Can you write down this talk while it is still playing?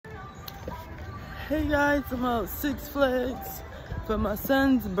Hey guys, I'm at Six Flags for my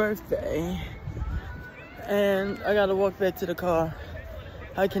son's birthday. And I gotta walk back to the car.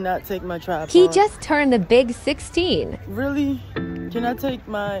 I cannot take my tripod. He just turned the big 16. Really? Can I take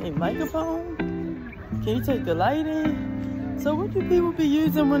my microphone? Can you take the lighting? So what do people be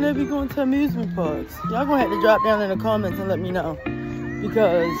using when they be going to amusement parks? Y'all gonna have to drop down in the comments and let me know.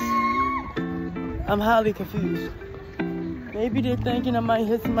 Because I'm highly confused. Maybe they're thinking I might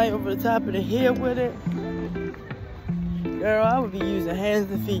hit somebody over the top of the head with it. Girl, I would be using hands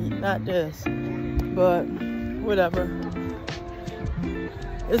and feet, not this. But whatever.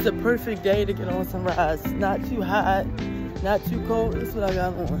 It's a perfect day to get on some rides. Not too hot, not too cold. That's what I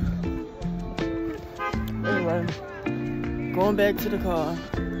got on. Anyway, going back to the car.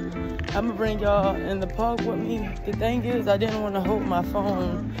 I'm gonna bring y'all in the park with me. The thing is, I didn't want to hold my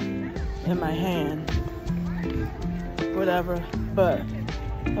phone in my hand. Whatever, but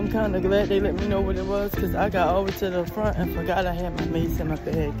I'm kind of glad they let me know what it was, because I got over to the front and forgot I had my mace in my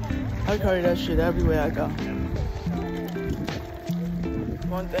bag. I carry that shit everywhere I go.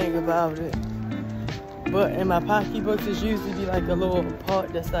 One thing about it, but in my pocketbooks it's usually be like a little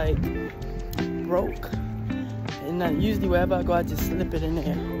part that's like broke, and not usually wherever I go I just slip it in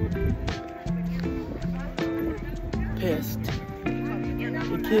there. Pissed.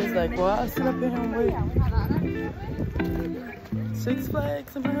 The kids like, well, I'll sit up here and wait. Six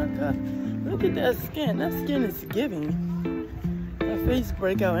Flags America. Look at that skin. That skin is giving. My face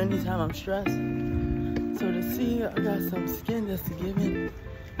break out anytime I'm stressed. So to see I got some skin that's giving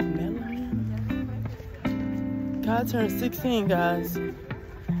melanin. God turned 16, guys.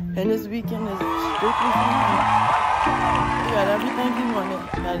 And this weekend is strictly for him. He got everything he wanted.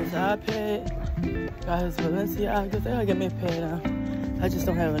 Got his iPad. Got his Balenciaga. They gotta get me paid out. I just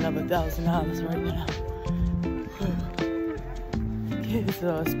don't have another $1,000 right now. Kids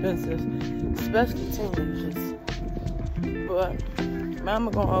are expensive, especially teenagers. But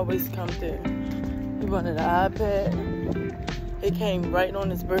mama gonna always come through. He wanted an iPad. It came right on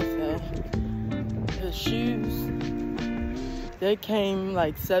his birthday. His shoes, they came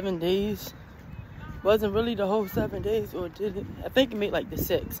like 7 days. Wasn't really the whole 7 days, or did it? I think it made like the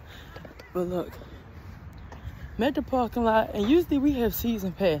 6. But look, I'm at the parking lot, and usually we have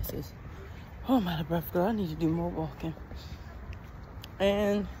season passes. Oh, I'm out of breath, girl. I need to do more walking.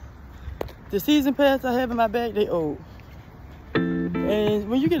 And the season pass I have in my bag, they old. And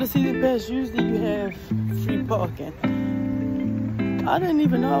when you get a season pass, usually you have free parking. I didn't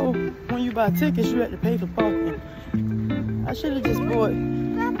even know when you buy tickets, you had to pay for parking. I should have just bought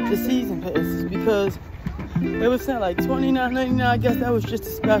the season passes, because they were saying like $29.99. I guess that was just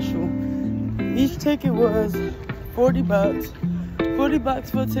a special. Each ticket was 40 bucks. 40 bucks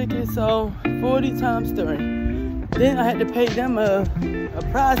for a ticket, so 40 times 3. Then I had to pay them a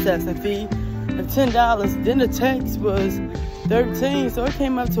processing fee of $10. Then the tax was $13, so it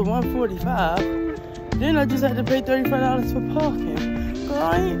came up to $145. Then I just had to pay $35 for parking. Girl,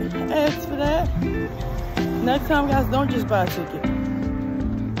 I ain't asked for that. Next time, guys, don't just buy a ticket.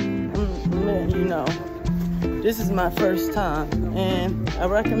 You know, this is my first time, and I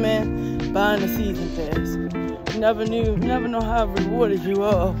recommend buying a season pass. You never know how rewarded you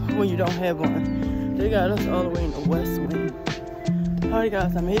are when you don't have one. They got us all the way in the West Wing. Alright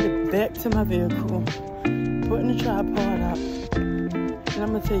guys, I made it back to my vehicle, putting the tripod up, and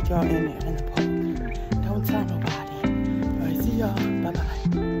I'm gonna take y'all in there in the park. Don't tell nobody. Alright, see y'all. Bye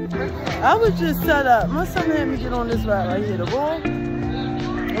bye. I was just set up. My son had me get on this ride right here, the roll.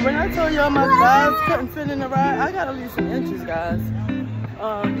 And when I told y'all my thighs couldn't fit in the ride, I gotta leave some inches, guys.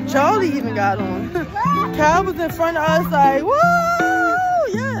 Charlie even got on. Kyle was in front of us like, whoa!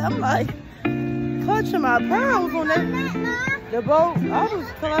 Yeah, I'm like clutching my pearls on that. The boat, I was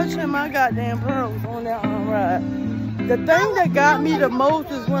clutching my goddamn pearls on that ride. The thing that got me the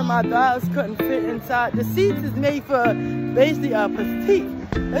most is when my thighs couldn't fit inside. The seats is made for basically a petite.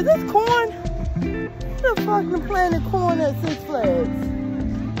 Is this corn? What the fuck is planting corn at Six Flags?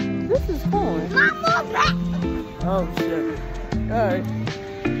 This is corn. Oh shit. Alright.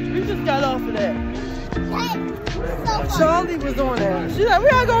 We just got off of that. Charlie was on there. She's like, we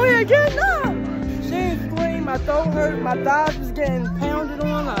gotta go here again? No! She ain't scream, my throat hurt, my thighs was getting pounded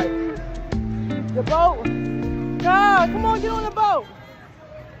on, like, the boat. God, come on, get on the boat.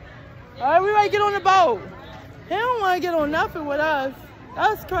 All right, we ready to get on the boat. He don't want to get on nothing with us.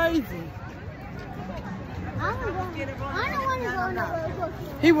 That's crazy. I don't want to go on the boat.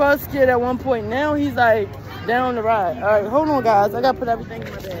 He was scared at one point. Now he's like down the ride. All right, hold on, guys. I got to put everything in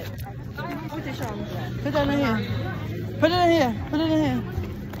my bag. Put that in here. Put it in here. Put it in here.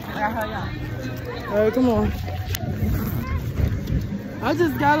 All right, come on. I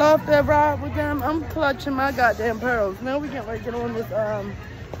just got off that ride with them. I'm clutching my goddamn pearls. Now we getting ready to get on this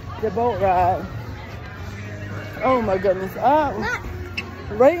the boat ride. Oh my goodness.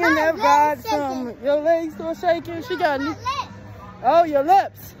 Right in that ride from your legs still shaking. She got new. Oh, your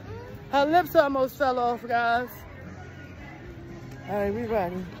lips. Her lips almost fell off, guys. All right, we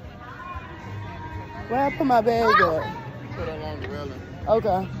ready. Where I put my bag at? Put it on the railing.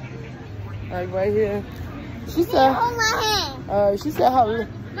 Okay. Like right here. She said. Hold my hand. She said her.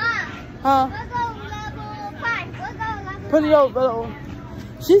 Huh? We'll go level 5. We'll go level Put it over.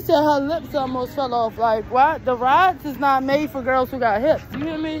 She said her lips almost fell off. Like, what? The rides is not made for girls who got hips. You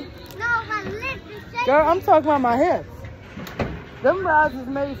hear me? No, my lips is shaking. Girl, I'm talking about my hips. Them rides is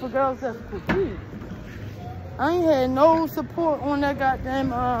made for girls that's petite. I ain't had no support on that goddamn,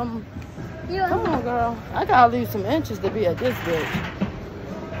 Come on, girl. I gotta leave some inches to be at this bitch.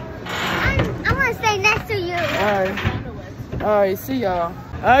 I want to stay next to you. All right, see y'all.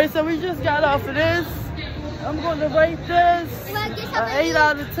 All right, so we just got off of this. I'm going to rate this 8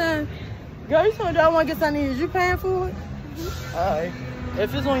 out of 10. Girl, you told me I want to get something. Is you paying for it? All right.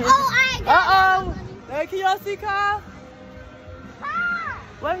 If it's on your... Uh-oh. Hey, can y'all see Kyle?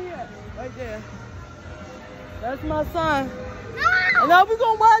 Where he at? Right there. That's my son. No. And now we're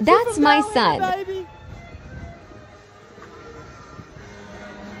going to watch That's my son. Baby.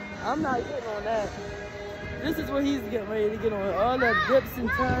 I'm not getting on that. This is what he's getting ready to get on. All the dips and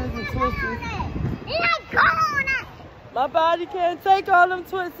turns and twists. My body can't take all them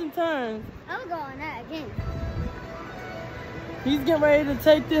twists and turns. I'm going that again. He's getting ready to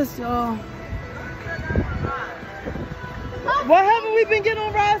take this, y'all. What haven't we been getting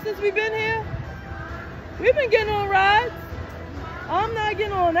on rides since we've been here? We've been getting on rides. I'm not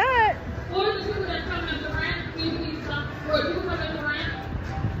getting on that.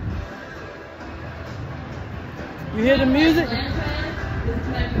 You hear the music?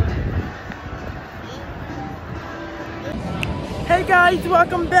 Hey guys,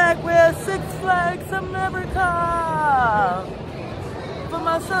 welcome back. We're at Six Flags America for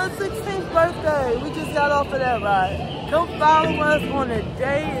my son's 16th birthday. We just got off of that ride. Come follow us on a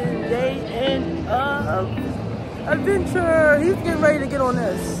day in of adventure. He's getting ready to get on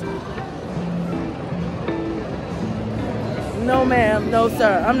this. No ma'am, no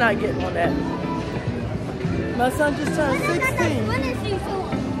sir, I'm not getting on that. My son just turned 16.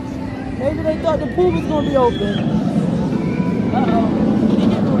 Maybe they thought the pool was gonna be open. Uh-oh, he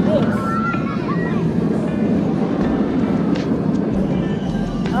getting on this.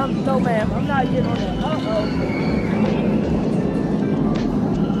 No ma'am, I'm not getting on that. Uh-oh.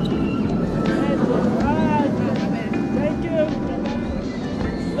 Thank you.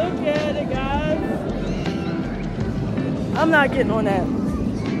 Look at it, guys. I'm not getting on that.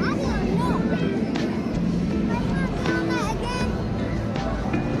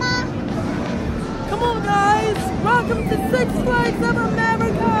 Come on, guys. Welcome to Six Flags of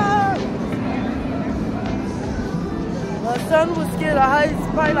America. My son was scared of heights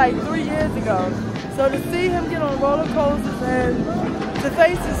probably like 3 years ago. So to see him get on roller coasters and to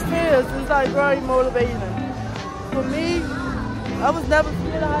face his fears is like very motivating. For me, I was never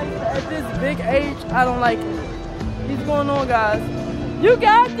scared of heights. At this big age, I don't like it. He's going on, guys. You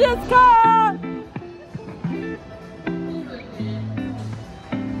got this car!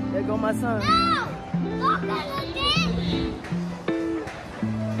 There go my son.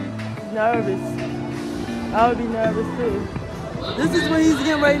 He's nervous. I would be nervous too. This is what he's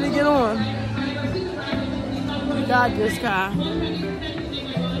getting ready to get on. You got this car.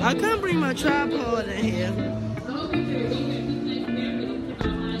 I couldn't bring my tripod in here.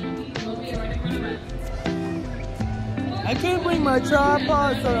 I couldn't bring my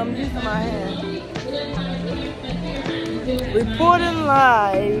tripod, so I'm using my hand. Reporting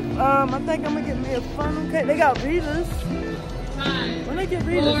live. I think I'm gonna get me a funnel cake. They got readers. When they get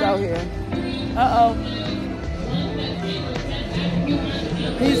readers out here? Uh-oh.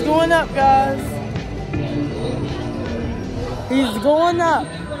 He's going up, guys. He's going up.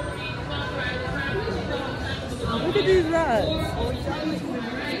 Look at these rides.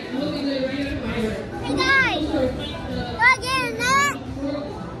 Hey guys, we're getting that.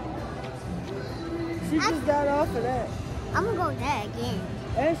 She just got off of that. I'm gonna go that again.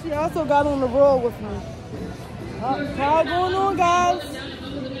 And she also got on the roll with me. Car going on, guys.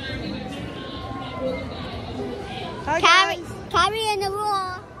 Hi, guys. Carry in the roll.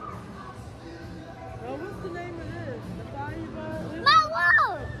 Now, what's the name of this? The Firebird? My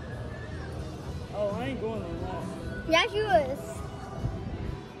roll. Oh, I ain't going on that. Yes, you is.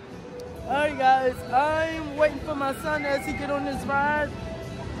 Alright, guys. I'm waiting for my son as he get on this ride.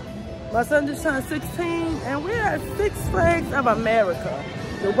 My son just turned 16, and we're at Six Flags of America.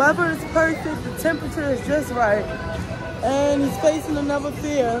 The weather is perfect, the temperature is just right, and he's facing another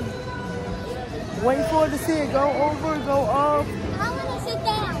fear. Waiting for it to see it go over, go off. I want to sit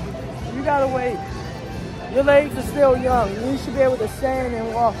down. You gotta wait. Your legs are still young. You should be able to stand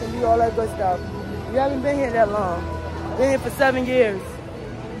and walk and do all that good stuff. You haven't been here that long. Been here for 7 years.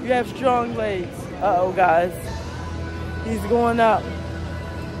 You have strong legs. Uh-oh, guys. He's going up.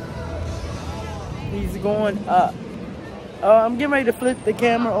 He's going up. I'm getting ready to flip the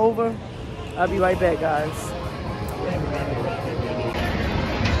camera over. I'll be right back, guys.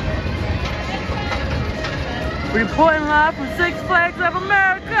 Reporting live from Six Flags of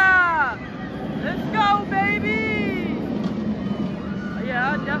America. Let's go, baby.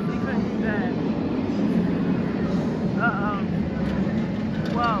 Yeah, I definitely couldn't do that. Uh-oh.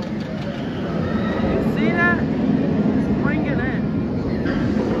 Whoa. You see that? Bring it in.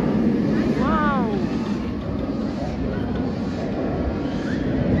 Whoa.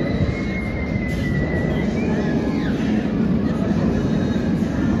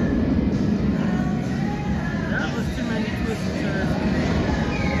 That was too many twists and turns.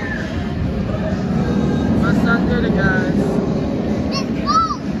 My son did it, guys. It's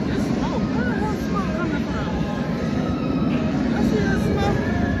smoke. It's smoke. Where the hell's smoke coming from? I see that smoke.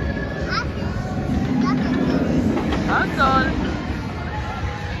 I saw it.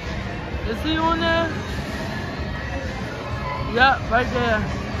 Is he on there? Yup, right there.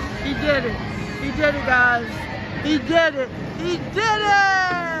 He did it. He did it, guys. He did it. He did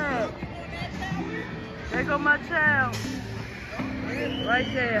it! There go my child. Right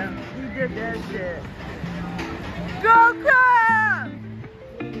there. He did that shit. Go, Crab!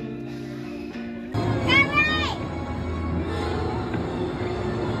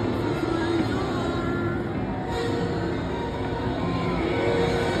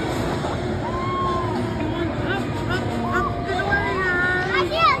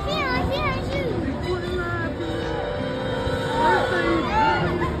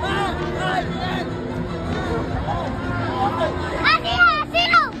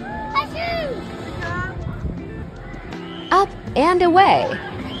 Up and away.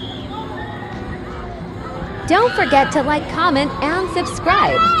 Don't forget to like, comment, and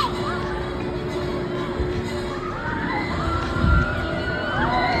subscribe.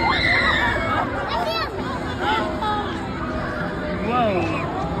 Whoa.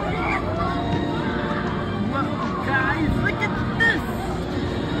 Whoa, guys, look at this.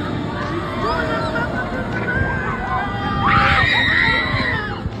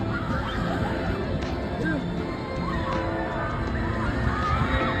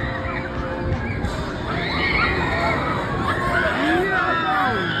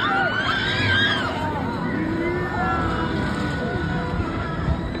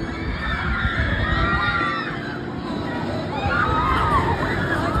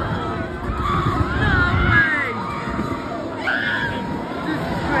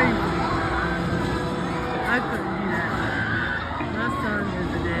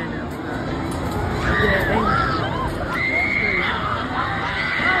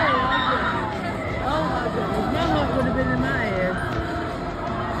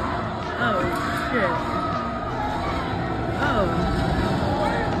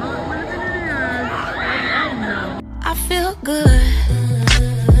 I feel good.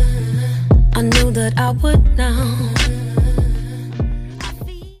 I knew that I would now.